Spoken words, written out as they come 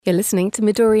You're listening to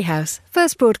Midori House,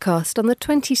 first broadcast on the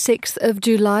 26th of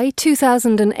July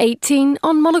 2018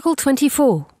 on Monocle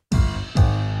 24.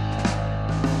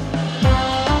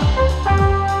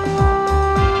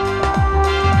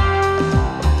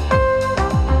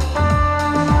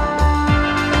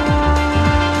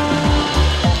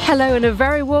 Hello and a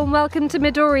very warm welcome to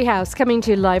Midori House, coming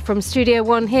to you live from Studio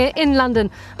 1 here in London.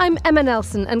 I'm Emma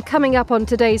Nelson, and coming up on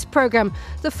today's programme,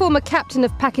 the former captain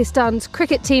of Pakistan's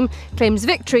cricket team claims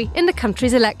victory in the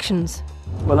country's elections.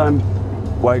 Well, I'm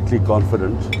quietly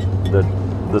confident that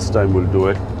this time we'll do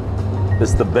it.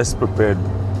 It's the best prepared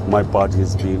my party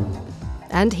has been.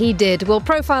 And he did. We'll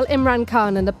profile Imran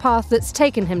Khan and the path that's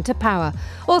taken him to power.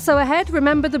 Also ahead,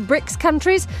 remember the Brics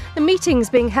countries? The meetings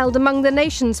being held among the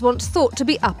nations once thought to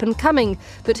be up and coming.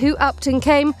 But who upped and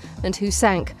came and who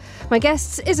sank? My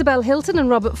guests Isabel Hilton and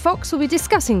Robert Fox will be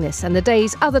discussing this and the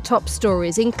day's other top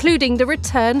stories, including the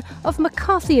return of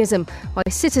McCarthyism, why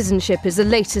citizenship is the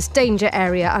latest danger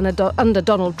area under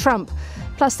Donald Trump.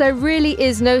 Plus, there really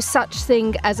is no such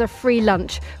thing as a free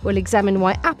lunch. We'll examine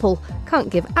why Apple can't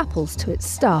give apples to its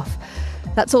staff.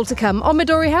 That's all to come on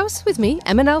Midori House with me,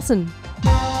 Emma Nelson.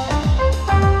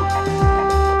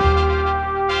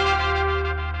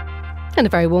 And a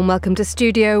very warm welcome to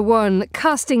Studio 1.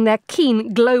 Casting their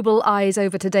keen global eyes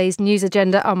over today's news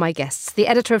agenda are my guests, the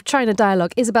editor of China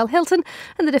Dialogue, Isabel Hilton,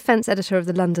 and the defence editor of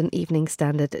the London Evening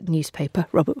Standard newspaper,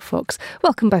 Robert Fox.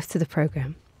 Welcome both to the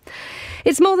programme.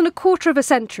 It's more than a quarter of a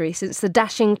century since the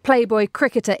dashing playboy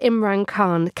cricketer Imran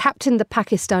Khan captained the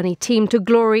Pakistani team to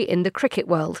glory in the cricket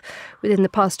world. Within the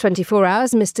past 24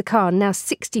 hours, Mr. Khan, now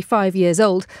 65 years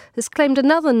old, has claimed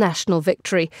another national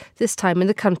victory, this time in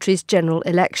the country's general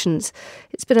elections.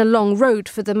 It's been a long road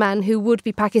for the man who would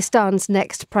be Pakistan's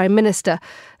next Prime Minister,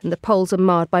 and the polls are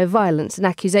marred by violence and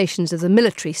accusations of the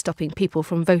military stopping people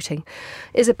from voting.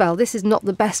 Isabel, this is not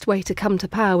the best way to come to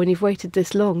power when you've waited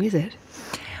this long, is it?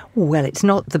 Well, it's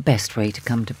not the best way to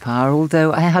come to power,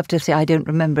 although I have to say I don't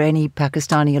remember any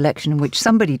Pakistani election in which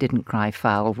somebody didn't cry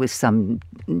foul with some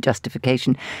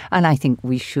justification. And I think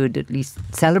we should at least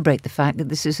celebrate the fact that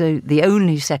this is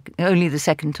only the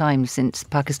second time since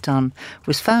Pakistan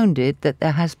was founded that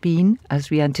there has been, as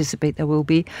we anticipate there will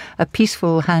be, a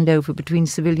peaceful handover between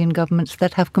civilian governments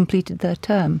that have completed their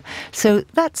term. So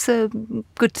that's a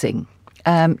good thing.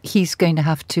 He's going to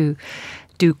have to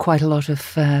do quite a lot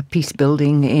of peace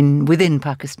building within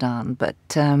Pakistan, but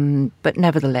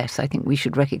nevertheless, I think we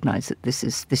should recognise that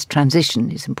this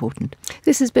transition is important.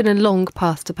 This has been a long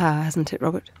path to power, hasn't it,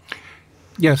 Robert?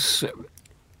 Yes,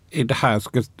 it has.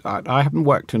 Because I haven't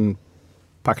worked in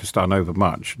Pakistan over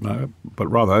much, but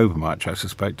rather over much, I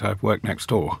suspect. I've worked next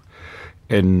door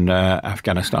in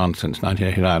Afghanistan since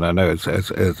 1989. I know, as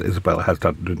Isabel has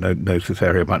done, knows this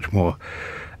area much more.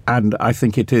 And I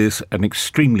think it is an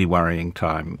extremely worrying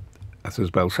time, as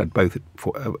Isabel said, both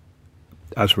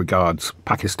as regards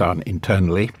Pakistan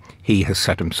internally. He has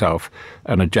set himself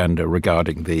an agenda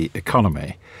regarding the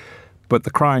economy. But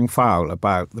the crying foul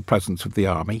about the presence of the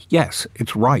army, yes,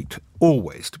 it's right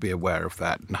always to be aware of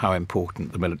that and how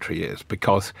important the military is,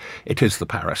 because it is the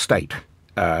para-state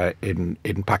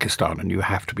in Pakistan, and you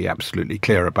have to be absolutely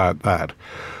clear about that.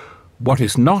 What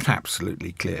is not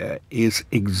absolutely clear is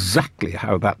exactly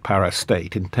how that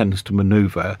para-state intends to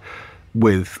manoeuvre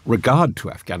with regard to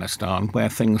Afghanistan, where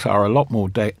things are a lot more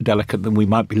delicate than we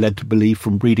might be led to believe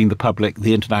from reading the public,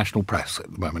 the international press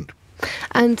at the moment.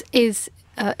 And is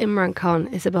Imran Khan,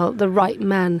 Isabel, the right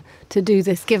man to do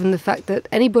this, given the fact that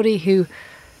anybody who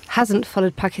hasn't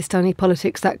followed Pakistani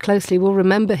politics that closely will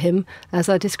remember him, as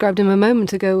I described him a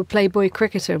moment ago, a playboy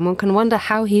cricketer, and one can wonder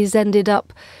how he's ended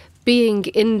up being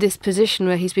in this position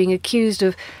where he's being accused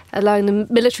of allowing the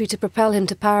military to propel him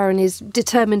to power and is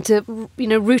determined to,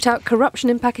 root out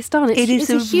corruption in Pakistan. It's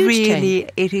a huge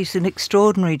change. It is an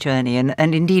extraordinary journey. And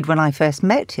indeed, when I first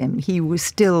met him, he was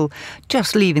still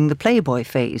just leaving the playboy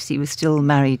phase. He was still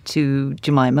married to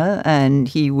Jemima, and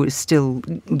he was still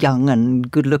young and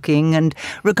good looking and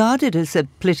regarded as a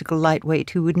political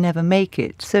lightweight who would never make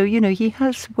it. So, he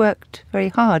has worked very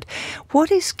hard.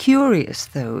 What is curious,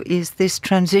 though, is this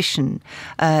transition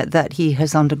that he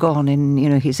has undergone in,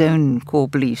 his own core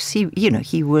beliefs.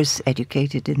 He was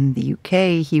educated in the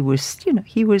UK. He was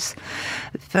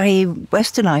a very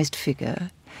westernized figure.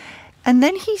 And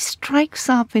then he strikes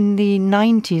up in the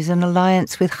 90s an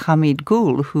alliance with Hamid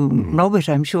Gul, whom Robert,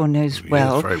 I'm sure, knows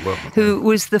well, very well, who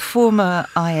was the former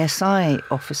ISI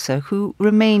officer who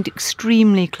remained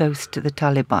extremely close to the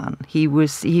Taliban. He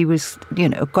was,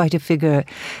 quite a figure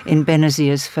in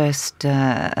Benazir's first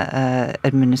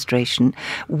administration.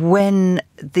 When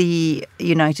the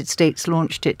United States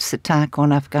launched its attack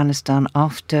on Afghanistan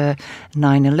after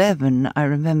 9/11, I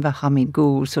remember Hamid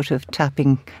Gul sort of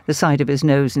tapping the side of his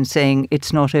nose and saying,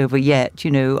 it's not over yet,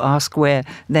 ask where,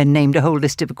 then named a whole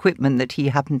list of equipment that he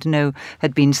happened to know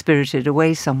had been spirited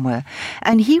away somewhere.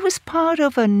 And he was part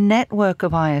of a network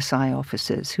of ISI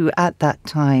officers who at that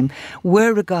time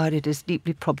were regarded as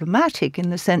deeply problematic in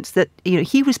the sense that,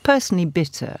 he was personally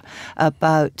bitter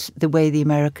about the way the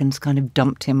Americans kind of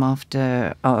dumped him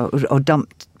after, or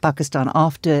dumped Pakistan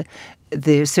after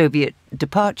the Soviet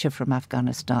departure from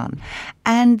Afghanistan.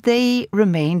 And they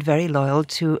remained very loyal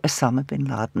to Osama bin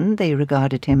Laden. They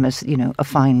regarded him as, a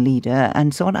fine leader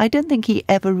and so on. I don't think he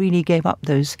ever really gave up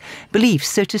those beliefs.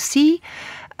 So to see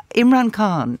Imran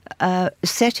Khan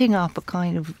setting up a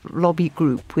kind of lobby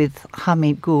group with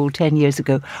Hamid Gul 10 years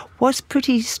ago was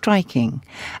pretty striking.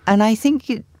 And I think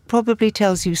it probably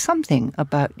tells you something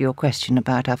about your question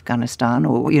about Afghanistan,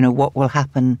 or, what will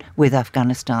happen with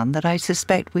Afghanistan, that I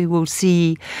suspect we will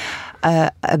see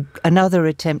another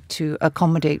attempt to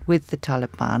accommodate with the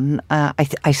Taliban.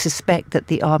 I suspect that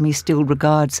the army still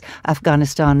regards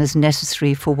Afghanistan as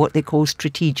necessary for what they call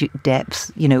strategic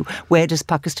depth. Where does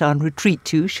Pakistan retreat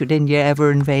to should India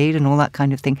ever invade and all that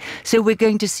kind of thing. So we're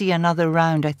going to see another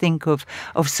round, I think, of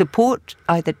support,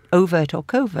 either overt or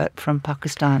covert, from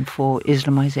Pakistan for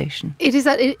Islamization. It is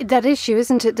that issue,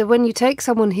 isn't it, that when you take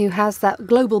someone who has that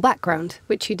global background,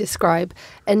 which you describe,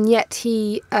 and yet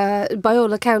he, by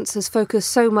all accounts, has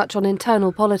focused so much on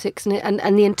internal politics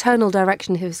and the internal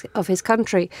direction of his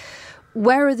country,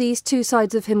 where are these two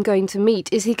sides of him going to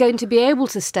meet? Is he going to be able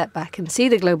to step back and see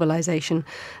the globalisation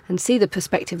and see the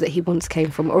perspective that he once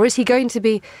came from? Or is he going to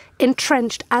be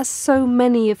entrenched, as so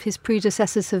many of his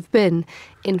predecessors have been,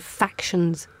 in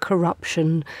factions,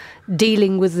 corruption,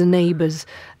 dealing with the neighbours,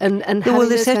 and well,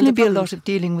 there'll certainly be a lot of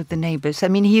dealing with the neighbours. I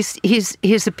mean,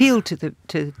 his appeal to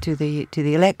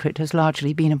the electorate has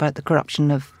largely been about the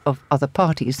corruption of other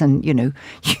parties, and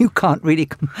you can't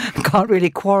really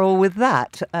quarrel with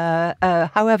that.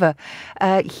 However,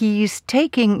 he's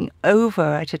taking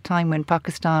over at a time when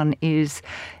Pakistan is,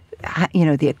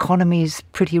 the economy is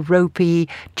pretty ropey.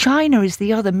 China is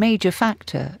the other major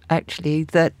factor, actually,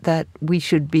 that we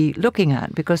should be looking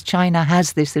at, because China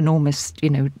has this enormous,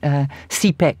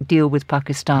 CPEC deal with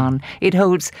Pakistan. It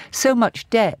holds so much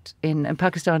debt and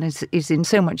Pakistan is in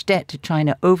so much debt to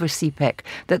China over CPEC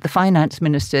that the finance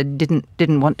minister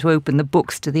didn't want to open the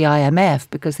books to the IMF,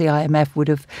 because the IMF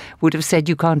would have said,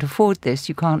 you can't afford this,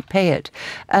 you can't pay it.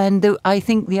 And I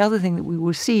think the other thing that we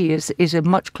will see is a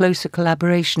much closer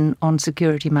collaboration on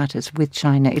security matters with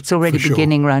China. It's already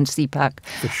beginning around CPAC.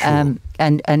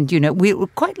 And we're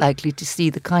quite likely to see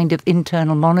the kind of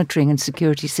internal monitoring and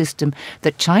security system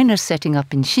that China's setting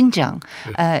up in Xinjiang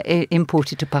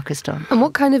imported to Pakistan. And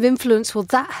what kind of influence will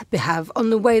that have on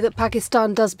the way that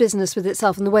Pakistan does business with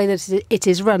itself and the way that it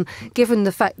is run, given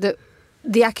the fact that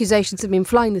the accusations have been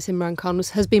flying that Imran Khan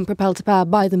has been propelled to power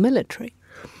by the military?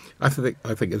 I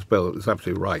think Isabel is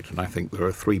absolutely right, and I think there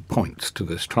are 3 points to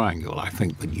this triangle. I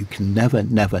think that you can never,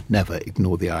 never, never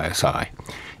ignore the ISI.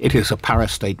 It is a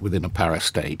parastate within a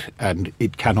parastate, and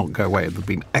it cannot go away. There have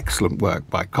been excellent work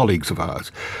by colleagues of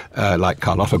ours, like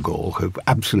Carlotta Gall, who've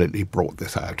absolutely brought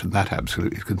this out, and that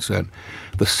absolutely is concerned.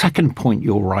 The second point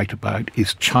you're right about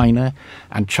is China,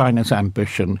 and China's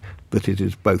ambition that it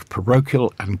is both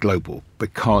parochial and global,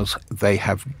 because they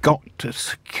have got to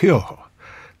secure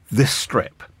this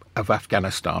strip of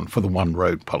Afghanistan for the one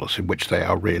road policy, which they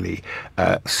are really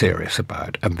serious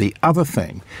about. And the other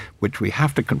thing which we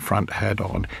have to confront head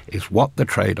on is what the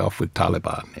trade-off with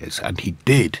Taliban is. And he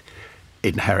did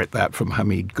inherit that from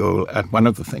Hamid Gul. And one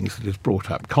of the things that is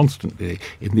brought up constantly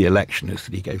in the election is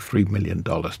that he gave $3 million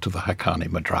to the Haqqani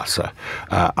Madrasa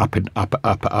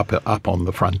up on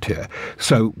the frontier.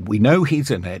 So we know he's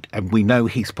in it, and we know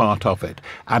he's part of it.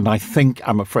 And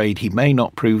I'm afraid he may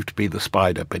not prove to be the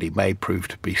spider, but he may prove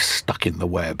to be stuck in the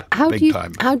web big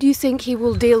time. How do you think he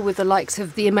will deal with the likes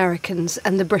of the Americans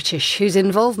and the British, whose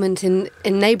involvement in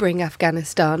neighbouring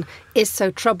Afghanistan is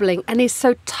so troubling and is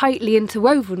so tightly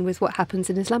interwoven with what happens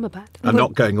in Islamabad? And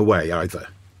not going away either.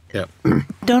 Yeah.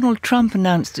 Donald Trump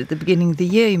announced at the beginning of the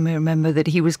year, you may remember, that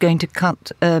he was going to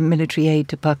cut military aid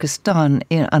to Pakistan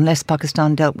unless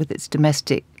Pakistan dealt with its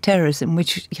domestic terrorism,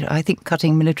 which I think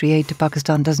cutting military aid to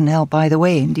Pakistan doesn't help either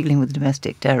way in dealing with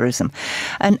domestic terrorism.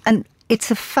 And it's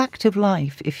a fact of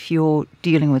life if you're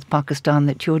dealing with Pakistan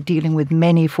that you're dealing with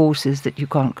many forces that you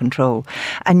can't control.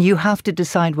 And you have to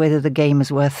decide whether the game is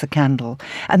worth the candle.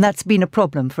 And that's been a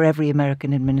problem for every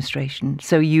American administration.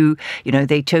 So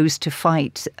they chose to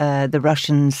fight the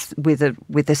Russians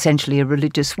with essentially a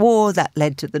religious war. That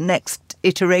led to the next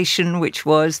iteration, which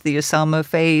was the Osama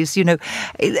phase.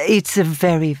 It's a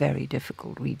very, very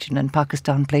difficult region, and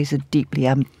Pakistan plays a deeply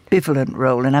ambivalent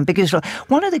role, an ambiguous role.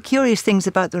 One of the curious things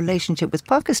about the relationship with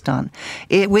Pakistan,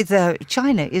 with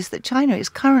China, is that China is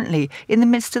currently in the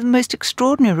midst of the most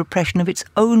extraordinary repression of its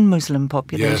own Muslim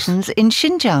populations in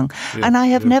Xinjiang. Yeah, and I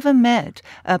have never met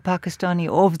a Pakistani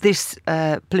of this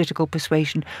political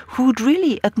persuasion who would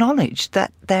really acknowledge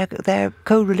that their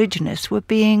co-religionists were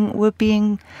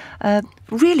being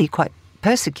really quite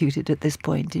persecuted at this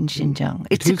point in Xinjiang.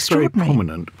 It's extraordinary. Very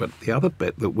prominent, but the other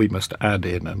bit that we must add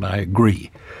in, and I agree,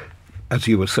 as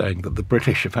you were saying, that the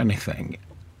British, if anything,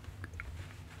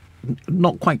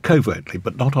 not quite covertly,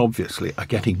 but not obviously, are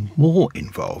getting more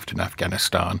involved in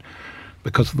Afghanistan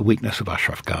because of the weakness of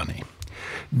Ashraf Ghani.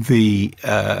 The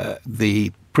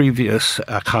previous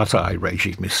Karzai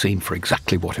regime is seen for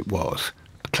exactly what it was.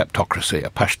 Kleptocracy, a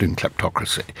Pashtun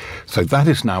kleptocracy. So that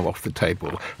is now off the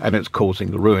table, and it's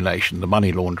causing the ruination, the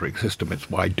money laundering system. It's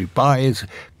why Dubai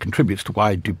contributes to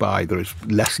why Dubai there is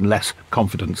less and less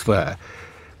confidence there.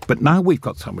 But now we've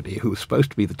got somebody who is supposed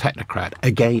to be the technocrat,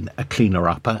 again, a cleaner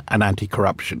upper, an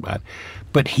anti-corruption man,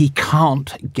 but he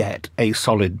can't get a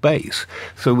solid base.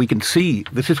 So we can see,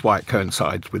 this is why it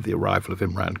coincides with the arrival of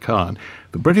Imran Khan.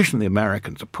 The British and the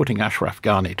Americans are putting Ashraf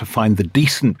Ghani to find the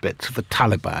decent bits of the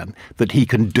Taliban that he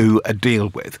can do a deal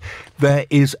with. There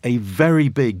is a very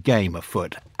big game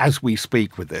afoot as we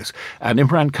speak with this, and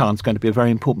Imran Khan's going to be a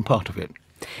very important part of it.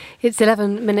 It's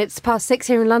 11 minutes past 6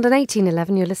 here in London,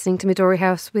 18:11. You're listening to Midori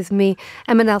House with me,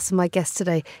 Emma Nelson. My guests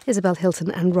today, Isabel Hilton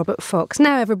and Robert Fox.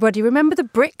 Now, everybody, remember the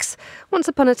BRICS? Once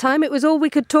upon a time, it was all we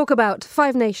could talk about.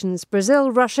 5 nations,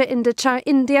 Brazil, Russia,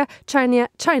 India, China,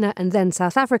 and then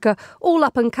South Africa, all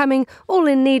up and coming, all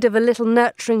in need of a little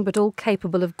nurturing, but all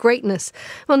capable of greatness.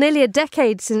 Well, nearly a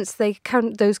decade since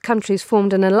those countries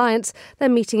formed an alliance, they're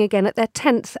meeting again at their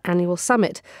 10th annual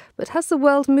summit. But has the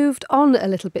world moved on a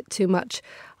little bit too much?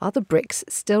 Are the BRICS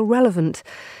still relevant?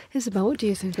 Isabel, what do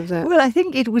you think of that? Well, I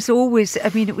think it was always,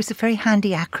 it was a very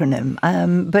handy acronym,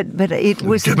 but it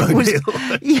was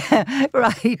yeah,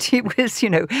 right. It was,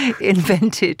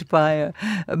 invented by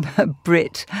a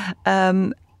Brit.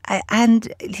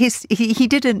 And he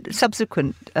did a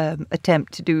subsequent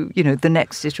attempt to do, the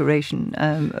next iteration,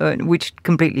 which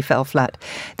completely fell flat.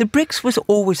 The BRICS was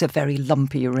always a very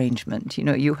lumpy arrangement.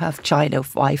 You have China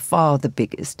by far the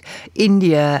biggest,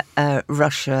 India,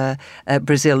 Russia,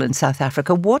 Brazil and South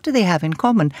Africa. What do they have in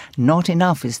common? Not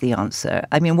enough is the answer.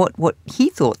 I mean, what he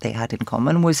thought they had in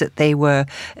common was that they were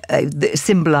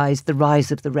symbolised the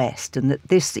rise of the rest, and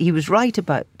that he was right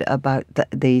about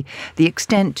the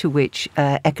extent to which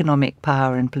economic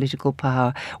power and political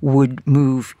power would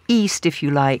move east, if you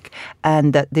like,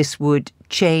 and that this would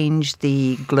change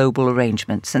the global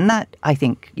arrangements. And that, I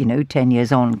think, 10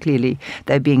 years on, clearly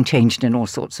they're being changed in all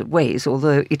sorts of ways,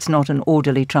 although it's not an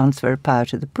orderly transfer of power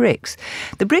to the BRICS.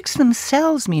 The BRICS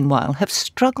themselves, meanwhile, have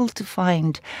struggled to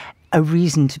find a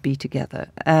reason to be together.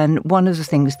 And one of the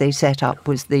things they set up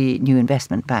was the new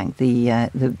investment bank, the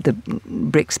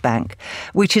BRICS Bank,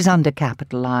 which is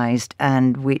undercapitalized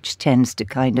and which tends to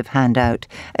kind of hand out.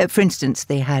 For instance,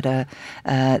 they had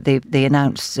they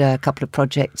announced a couple of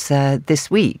projects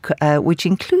this week, which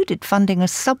included funding a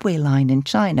subway line in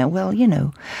China. Well,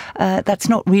 that's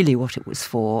not really what it was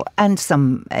for, and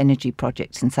some energy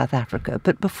projects in South Africa.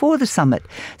 But before the summit,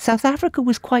 South Africa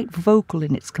was quite vocal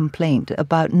in its complaint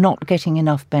about not getting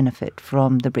enough benefit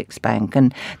from the BRICS Bank,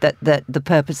 and that the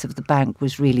purpose of the bank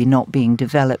was really not being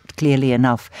developed clearly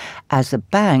enough as a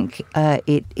bank.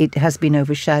 It has been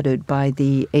overshadowed by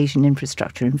the Asian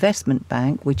Infrastructure Investment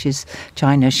Bank, which is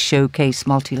China's showcase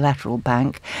multilateral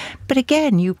bank. But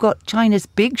again, you've got China's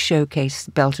big showcase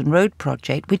Belt and Road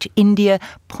project, which India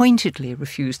pointedly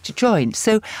refused to join.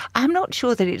 So I'm not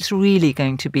sure that it's really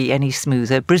going to be any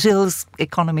smoother. Brazil's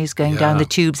economy is going down the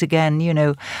tubes again,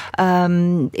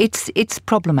 It's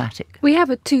problematic. We have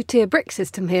a 2-tier BRIC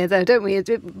system here, though, don't we?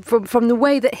 From the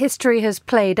way that history has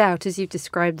played out, as you've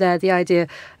described there, the idea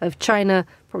of China,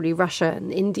 probably Russia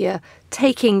and India,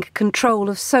 taking control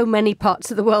of so many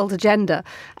parts of the world agenda,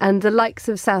 and the likes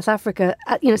of South Africa,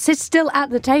 sit still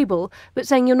at the table, but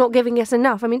saying you're not giving us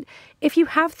enough. I mean, if you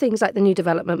have things like the New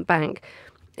Development Bank,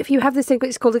 if you have this thing,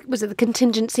 it's called, was it the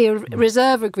Contingency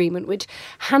Reserve Agreement, which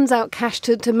hands out cash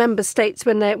to member states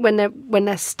when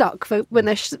they're stuck, when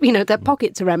their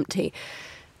pockets are empty.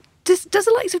 Does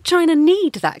the likes of China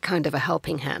need that kind of a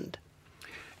helping hand?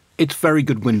 It's very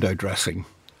good window dressing.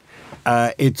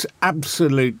 It's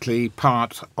absolutely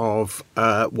part of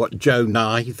what Joe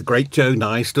Nye, the great Joe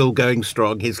Nye, still going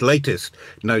strong, his latest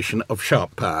notion of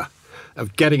sharp power,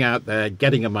 of getting out there,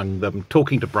 getting among them,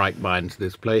 talking to bright minds in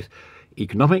this place,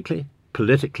 economically,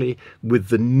 politically, with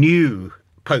the new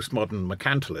postmodern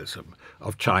mercantilism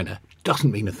of China,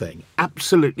 doesn't mean a thing.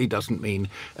 Absolutely doesn't mean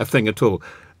a thing at all.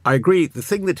 I agree. The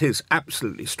thing that is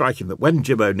absolutely striking, that when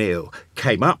Jim O'Neill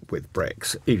came up with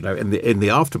BRICS, in the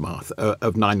aftermath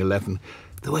of 9/11,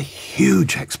 there were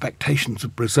huge expectations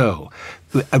of Brazil.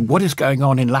 And what is going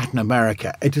on in Latin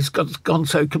America? It has gone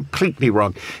so completely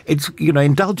wrong. It's,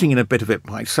 indulging in a bit of it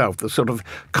myself, the sort of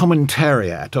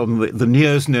commentariat on the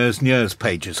nears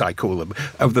pages, I call them,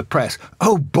 of the press.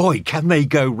 Oh boy, can they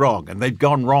go wrong? And they've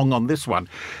gone wrong on this one.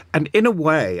 And in a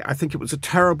way, I think it was a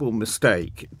terrible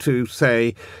mistake to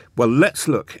say, well, let's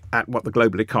look at what the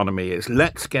global economy is.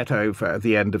 Let's get over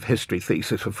the end of history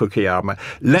thesis of Fukuyama.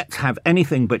 Let's have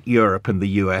anything but Europe and the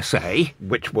USA,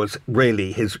 which was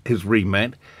really his remit.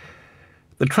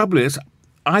 The trouble is,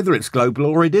 either it's global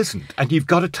or it isn't, and you've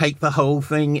got to take the whole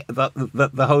thing,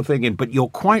 the whole thing in. But you're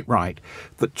quite right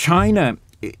that China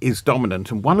is dominant,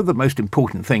 and one of the most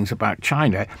important things about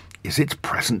China is its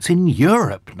presence in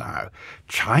Europe now.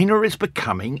 China is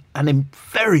becoming a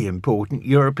very important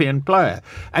European player.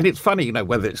 And it's funny,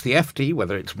 whether it's the FT,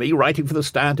 whether it's me writing for the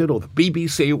Standard or the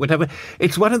BBC or whatever,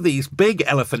 it's one of these big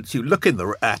elephants you look in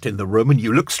the room and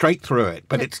you look straight through it.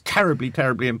 But it's terribly,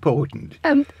 terribly important.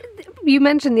 You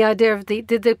mentioned the idea of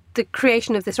the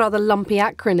creation of this rather lumpy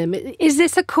acronym. Is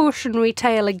this a cautionary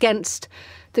tale against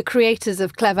the creators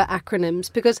of clever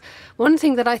acronyms? Because one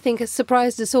thing that I think has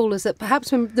surprised us all is that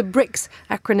perhaps when the BRICS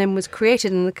acronym was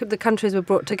created and the countries were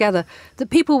brought together, that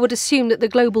people would assume that the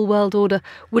global world order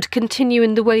would continue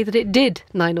in the way that it did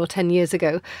 9 or 10 years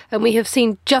ago. And we have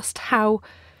seen just how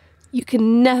you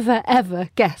can never, ever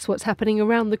guess what's happening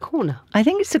around the corner. I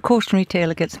think it's a cautionary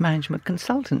tale against management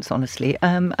consultants, honestly.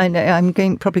 I'm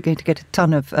probably going to get a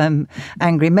ton of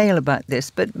angry mail about this,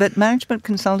 but management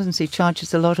consultancy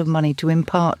charges a lot of money to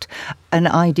impart an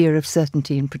idea of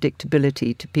certainty and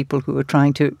predictability to people who are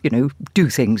trying to, do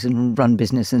things and run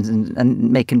businesses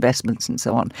and make investments and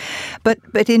so on.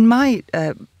 But in my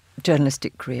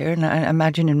journalistic career, and I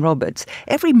imagine in Robert's,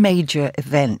 every major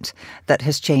event that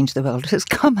has changed the world has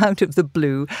come out of the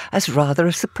blue as rather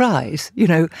a surprise.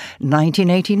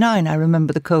 1989, I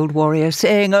remember the Cold Warrior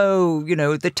saying,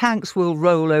 the tanks will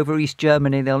roll over East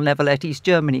Germany, they'll never let East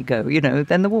Germany go.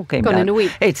 Then the war came down. Gone in a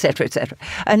week. Et cetera, et cetera.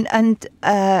 And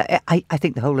I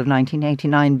think the whole of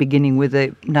 1989, beginning with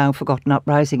the now forgotten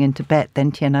uprising in Tibet,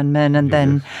 then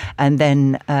Tiananmen, and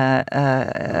then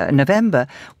November,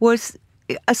 was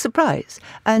a surprise.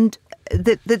 And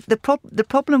the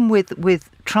problem with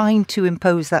trying to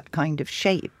impose that kind of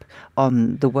shape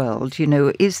on the world,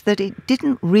 is that it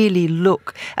didn't really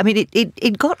look... I mean,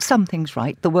 it got some things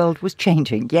right. The world was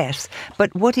changing, yes.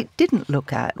 But what it didn't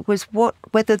look at was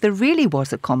whether there really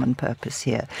was a common purpose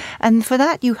here. And for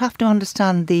that, you have to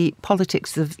understand the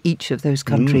politics of each of those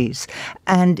countries.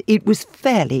 And it was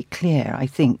fairly clear, I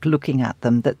think, looking at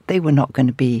them, that they were not going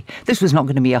to be... This was not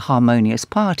going to be a harmonious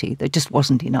party. There just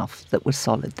wasn't enough that was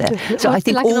solid there. So I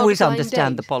think always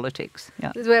understand the politics.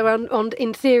 Yeah. Where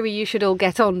in theory you should all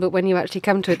get on, but when you actually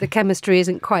come to it, the chemistry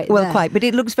isn't quite there. Well, quite, but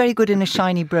it looks very good in a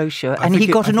shiny brochure, and he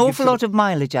got an awful lot of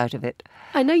mileage out of it.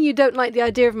 I know you don't like the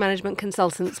idea of management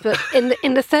consultants, but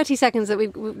in the 30 seconds that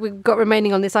we've got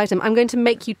remaining on this item, I'm going to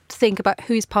make you think about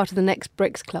who's part of the next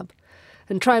BRICS club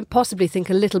and try and possibly think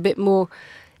a little bit more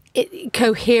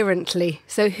coherently.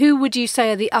 So who would you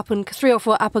say are the 3 or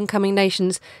 4 up-and-coming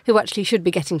nations who actually should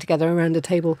be getting together around a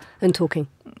table and talking?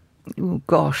 Oh,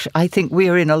 gosh, I think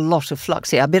we're in a lot of flux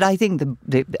here. But I think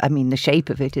the shape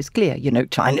of it is clear.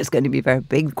 China's going to be very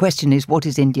big. The question is, what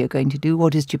is India going to do?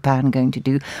 What is Japan going to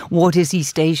do? What is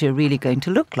East Asia really going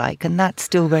to look like? And that's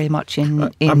still very much in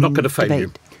I'm not going to fail debate.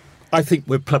 you. I think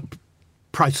we're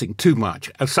pricing too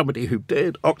much. As somebody who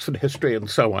did Oxford history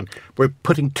and so on, we're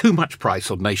putting too much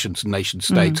price on nations and nation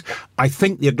states. I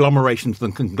think the agglomerations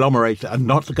and conglomerates are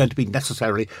not going to be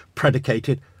necessarily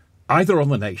predicated either on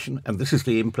the nation, and this is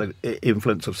the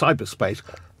influence of cyberspace,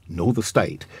 nor the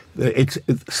state. It's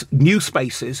new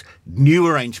spaces, new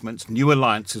arrangements, new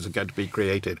alliances are going to be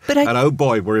created. And oh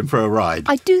boy, we're in for a ride.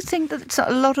 I do think that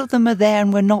a lot of them are there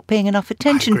and we're not paying enough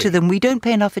attention to them. We don't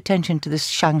pay enough attention to the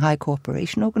Shanghai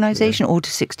Cooperation Organization or to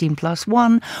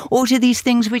 16+1 or to these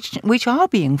things which are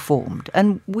being formed.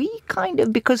 And we kind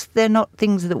of, because they're not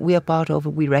things that we are part of,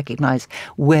 we recognise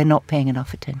we're not paying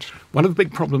enough attention. One of the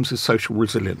big problems is social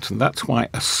resilience, and that's why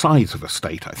a size of a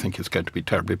state, I think, is going to be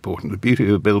terribly important. The beauty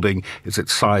of a building is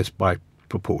its size by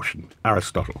proportion.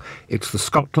 Aristotle. It's the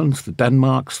Scotlands, the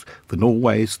Denmarks, the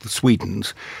Norways, the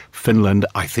Swedens, Finland.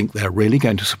 I think they're really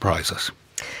going to surprise us.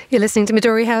 You're listening to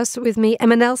Midori House with me,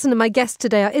 Emma Nelson, and my guests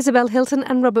today are Isabel Hilton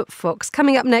and Robert Fox.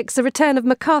 Coming up next, the return of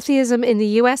McCarthyism in the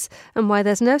US and why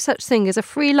there's no such thing as a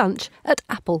free lunch at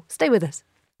Apple. Stay with us.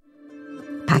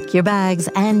 Pack your bags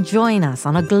and join us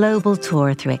on a global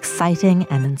tour through exciting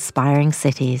and inspiring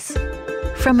cities.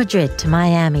 From Madrid to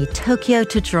Miami, Tokyo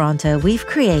to Toronto, we've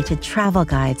created travel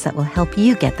guides that will help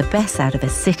you get the best out of a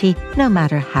city, no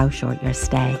matter how short your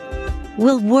stay.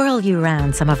 We'll whirl you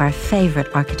around some of our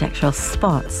favourite architectural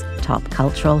spots, top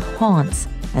cultural haunts,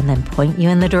 and then point you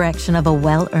in the direction of a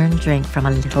well-earned drink from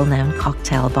a little-known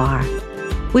cocktail bar.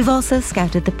 We've also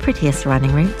scouted the prettiest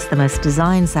running routes, the most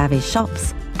design-savvy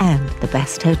shops, and the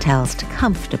best hotels to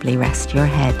comfortably rest your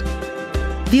head.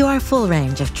 View our full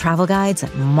range of travel guides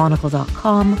at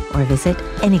monocle.com or visit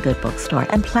any good bookstore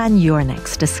and plan your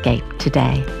next escape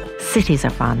today. Cities are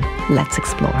fun. Let's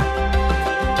explore.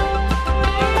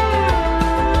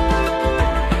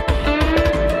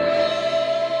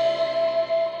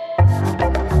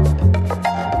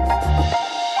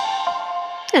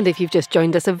 And if you've just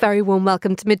joined us, a very warm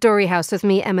welcome to Midori House with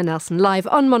me, Emma Nelson, live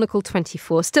on Monocle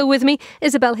 24. Still with me,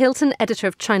 Isabel Hilton, editor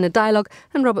of China Dialogue,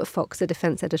 and Robert Fox, the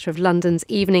defence editor of London's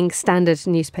Evening Standard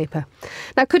newspaper.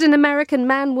 Now, could an American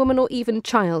man, woman or even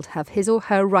child have his or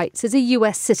her rights as a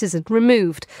US citizen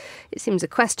removed? It seems a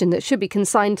question that should be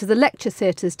consigned to the lecture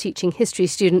theatres teaching history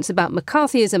students about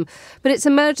McCarthyism, but it's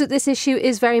emerged that this issue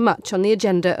is very much on the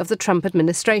agenda of the Trump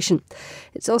administration.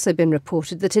 It's also been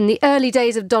reported that in the early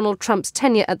days of Donald Trump's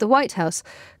tenure at the White House,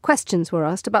 questions were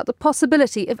asked about the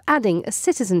possibility of adding a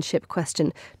citizenship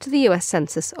question to the US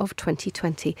Census of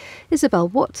 2020. Isabel,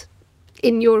 what,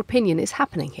 in your opinion, is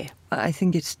happening here? I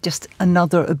think it's just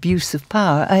another abuse of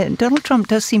power. Donald Trump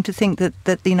does seem to think that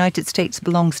the United States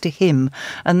belongs to him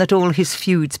and that all his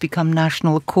feuds become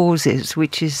national causes,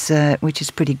 which is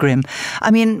pretty grim. I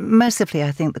mean, mercifully,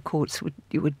 I think the courts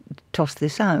would toss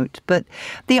this out. But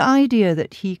the idea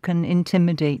that he can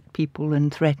intimidate people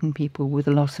and threaten people with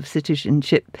a loss of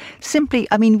citizenship simply,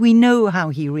 I mean, we know how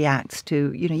he reacts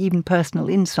to, even personal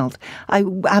insult. I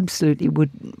absolutely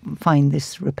would find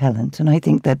this repellent. And I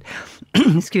think that,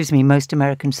 excuse me, most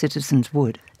American citizens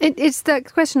would. It's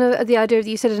that question of the idea that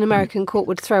you said an American court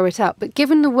would throw it up. But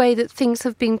given the way that things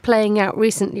have been playing out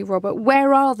recently, Robert,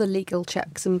 where are the legal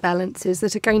checks and balances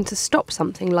that are going to stop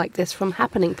something like this from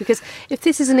happening? Because if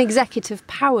this is an executive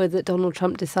power that Donald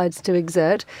Trump decides to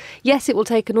exert, yes, it will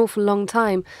take an awful long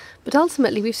time. But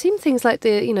ultimately, we've seen things like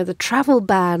the travel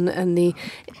ban and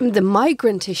the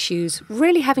migrant issues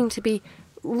really having to be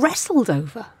wrestled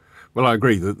over. Well, I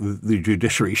agree that the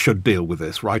judiciary should deal with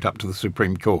this right up to the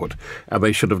Supreme Court, and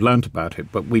they should have learnt about it.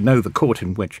 But we know the court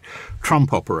in which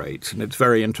Trump operates, and it's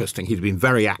very interesting. He's been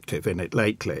very active in it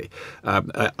lately.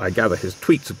 I gather his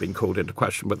tweets have been called into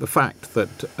question, but the fact that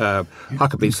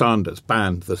Huckabee Sanders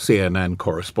banned the CNN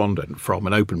correspondent from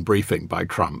an open briefing by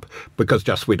Trump because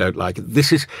just we don't like it.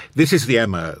 This is the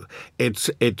MO.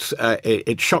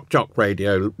 It's shock jock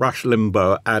radio, Rush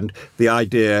Limbaugh, and the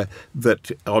idea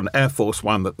that on Air Force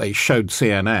One that they showed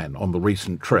CNN on the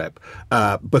recent trip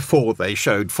before they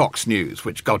showed Fox News,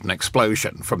 which got an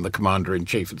explosion from the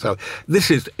commander-in-chief. And so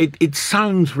it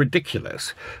sounds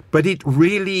ridiculous, but it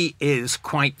really is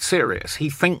quite serious. He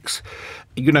thinks,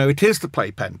 it is the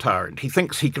playpen tyrant. He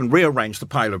thinks he can rearrange the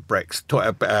pile of bricks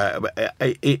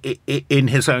in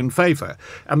his own favour.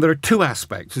 And there are two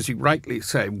aspects, as you rightly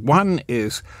say. One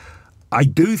is, I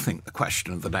do think the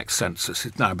question of the next census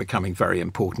is now becoming very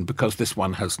important because this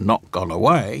one has not gone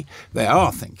away. They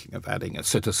are thinking of adding a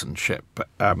citizenship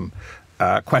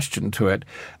question to it.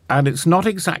 And it's not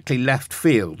exactly left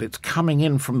field. It's coming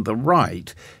in from the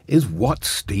right, is what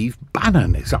Steve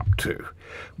Bannon is up to.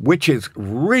 which is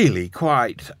really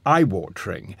quite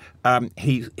eye-watering.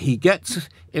 He gets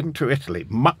into Italy,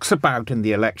 mucks about in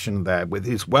the election there with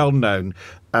his well-known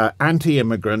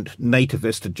anti-immigrant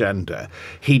nativist agenda.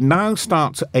 He now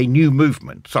starts a new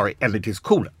movement, and it is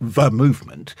called The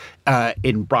Movement,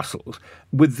 in Brussels,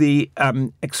 with the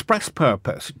express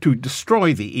purpose to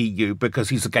destroy the EU because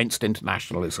he's against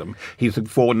internationalism. He's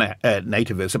for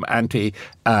nativism,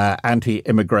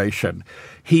 anti-immigration.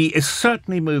 He is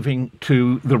certainly moving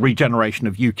to the regeneration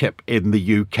of UKIP in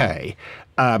the UK.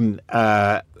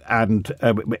 And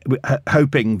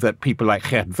hoping that people like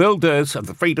Geert Wilders of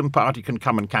the Freedom Party can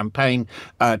come and campaign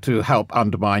to help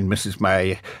undermine Mrs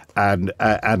May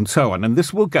and so on. And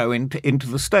this will go into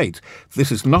the States.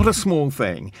 This is not a small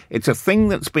thing. It's a thing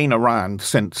that's been around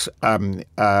since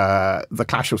the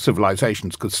Clash of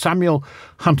Civilizations, because Samuel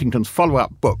Huntington's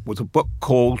follow-up book was a book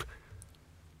called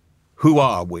Who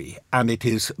Are We? And it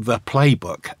is the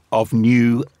playbook of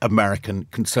new American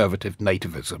conservative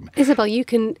nativism. Isabel, you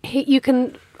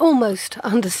can almost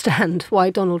understand why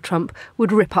Donald Trump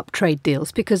would rip up trade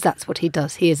deals, because that's what he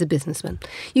does. He is a businessman.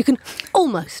 You can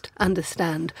almost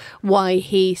understand why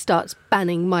he starts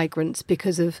banning migrants,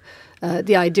 because of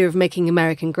the idea of making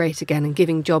America great again and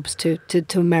giving jobs to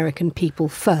American people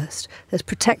first. There's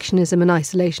protectionism and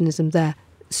isolationism there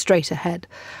straight ahead.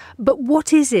 But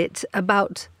what is it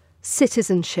about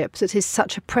citizenship that is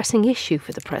such a pressing issue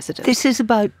for the president? This is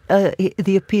about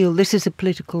the appeal. This is a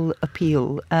political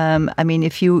appeal. I mean,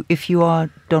 if you are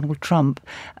Donald Trump,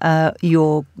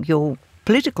 your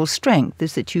political strength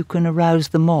is that you can arouse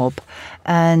the mob,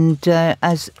 and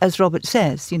as Robert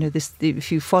says,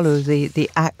 if you follow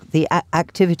the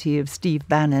activity of Steve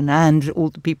Bannon and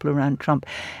all the people around Trump,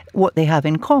 what they have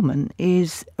in common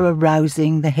is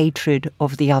arousing the hatred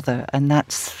of the other, and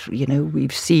that's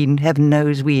we've seen, heaven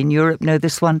knows, we in Europe know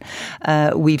this one.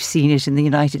 We've seen it in the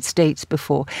United States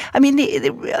before. I mean,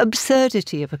 the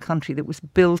absurdity of a country that was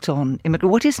built on immigration.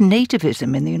 What is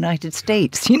nativism in the United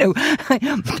States?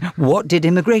 What did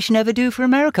immigration ever do for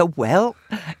America? Well,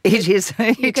 it is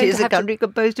a country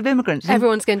composed of immigrants.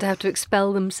 Everyone's going to have to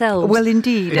expel themselves. Well,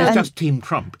 indeed. It's just Team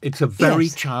Trump. It's a very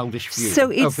childish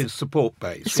view of his support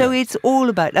base. So it's all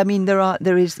about,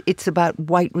 it's about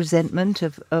white resentment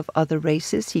of other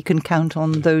races. He can count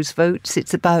on those votes.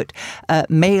 It's about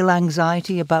male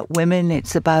anxiety about women.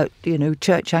 It's about,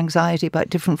 church anxiety about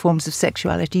different forms of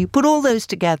sexuality. You put all those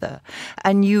together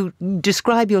and you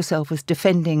describe yourself as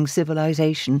defending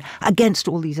civilization against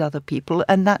all these other people,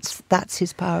 and that's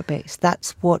his power base.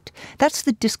 That's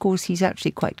the discourse he's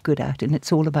actually quite good at, and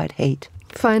it's all about hate.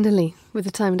 Finally, with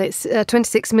the time, it's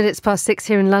 26 minutes past 6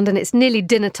 here in London. It's nearly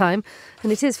dinner time, and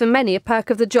it is for many a perk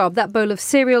of the job. That bowl of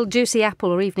cereal, juicy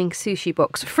apple or evening sushi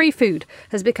box. Free food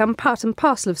has become part and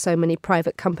parcel of so many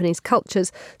private companies'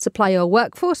 cultures. Supply your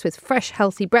workforce with fresh,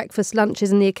 healthy breakfast,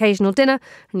 lunches and the occasional dinner,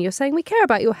 and you're saying we care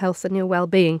about your health and your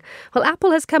well-being. Well,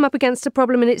 Apple has come up against a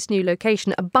problem in its new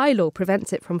location. A bylaw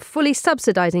prevents it from fully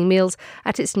subsidising meals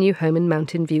at its new home in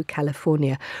Mountain View,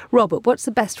 California. Robert, what's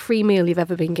the best free meal you've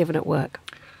ever been given at work?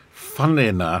 Funnily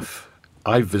enough,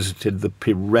 I visited the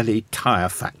Pirelli tyre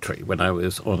factory when I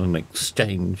was on an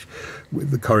exchange with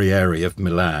the Corriere of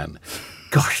Milan.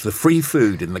 Gosh, the free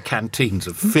food in the canteens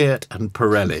of Fiat and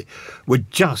Pirelli were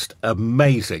just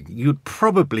amazing. You'd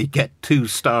probably get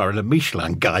 2-star and a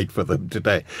Michelin guide for them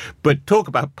today. But talk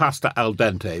about pasta al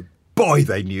dente. Boy,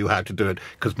 they knew how to do it,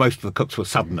 because most of the cooks were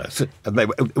Southerners, and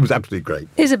it was absolutely great.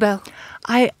 Isabel?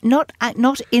 Not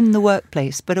in the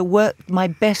workplace, but my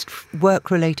best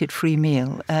work-related free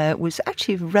meal was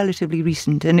actually relatively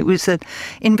recent, and it was an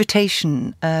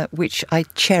invitation which I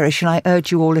cherish, and I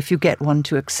urge you all, if you get one,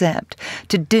 to accept,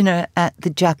 to dinner at the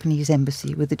Japanese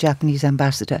embassy with the Japanese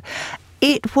ambassador.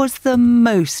 It was the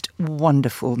most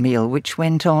wonderful meal, which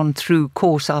went on through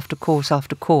course after course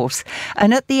after course.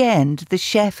 And at the end, the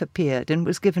chef appeared and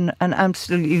was given an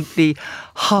absolutely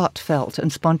heartfelt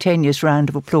and spontaneous round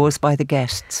of applause by the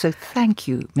guests. So thank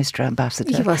you, Mr.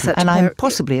 Ambassador. You are such and I'm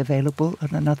possibly available on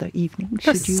another evening.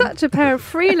 You're such a pair of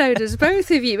freeloaders, both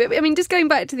of you. I mean, just going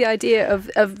back to the idea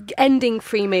of ending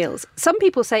free meals. Some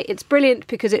people say it's brilliant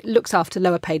because it looks after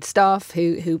lower paid staff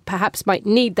who perhaps might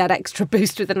need that extra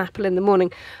boost with an apple in the morning.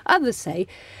 Others say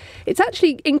it's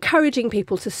actually encouraging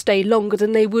people to stay longer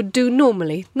than they would do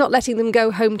normally, not letting them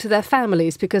go home to their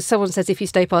families because someone says if you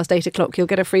stay past 8 o'clock you'll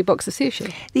get a free box of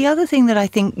sushi. The other thing that I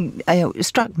think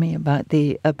struck me about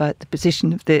the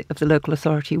position of the local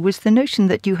authority was the notion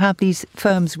that you have these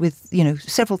firms with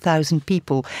several thousand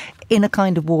people in a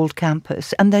kind of walled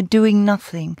campus, and they're doing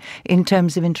nothing in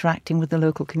terms of interacting with the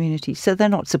local community. So they're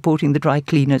not supporting the dry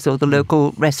cleaners or the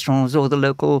local restaurants or the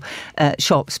local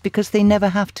shops because they never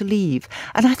have to leave.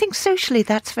 And I think socially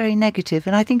that's very negative,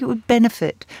 and I think it would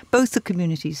benefit both the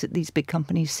communities that these big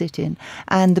companies sit in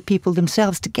and the people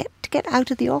themselves to get out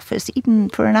of the office, even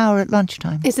for an hour at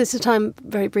lunchtime. Is this a time,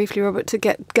 very briefly, Robert, to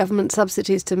get government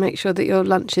subsidies to make sure that your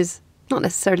lunch is not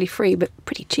necessarily free, but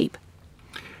pretty cheap?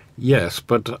 Yes,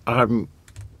 but I'm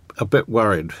a bit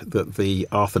worried that the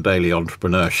Arthur Daly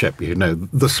entrepreneurship,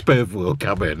 the spiv will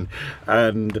come in,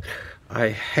 and I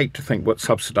hate to think what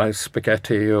subsidised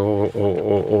spaghetti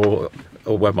or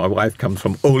where my wife comes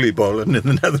from, oliebollen in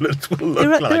the Netherlands will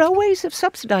look like. There are ways of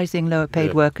subsidising lower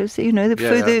paid workers,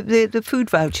 the food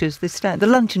vouchers, the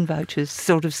luncheon vouchers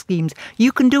sort of schemes.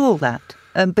 You can do all that,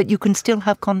 but you can still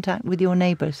have contact with your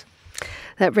neighbours.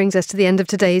 That brings us to the end of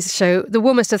today's show. The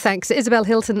warmest of thanks to Isabel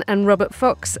Hilton and Robert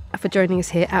Fox for joining us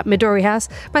here at Midori House.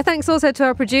 My thanks also to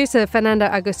our producer, Fernando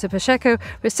Augusto Pacheco,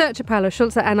 researcher Paolo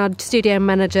Schulze, and our studio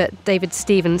manager, David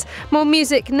Stevens. More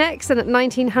music next, and at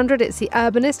 1900, it's The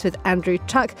Urbanist with Andrew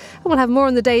Tuck. And we'll have more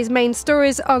on the day's main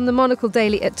stories on the Monocle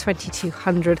Daily at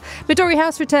 2200. Midori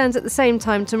House returns at the same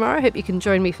time tomorrow. I hope you can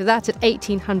join me for that at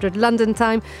 1800 London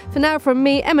time. For now, from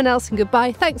me, Emma Nelson,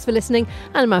 goodbye. Thanks for listening,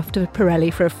 and I'm off to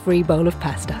Pirelli for a free bowl of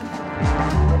pasta.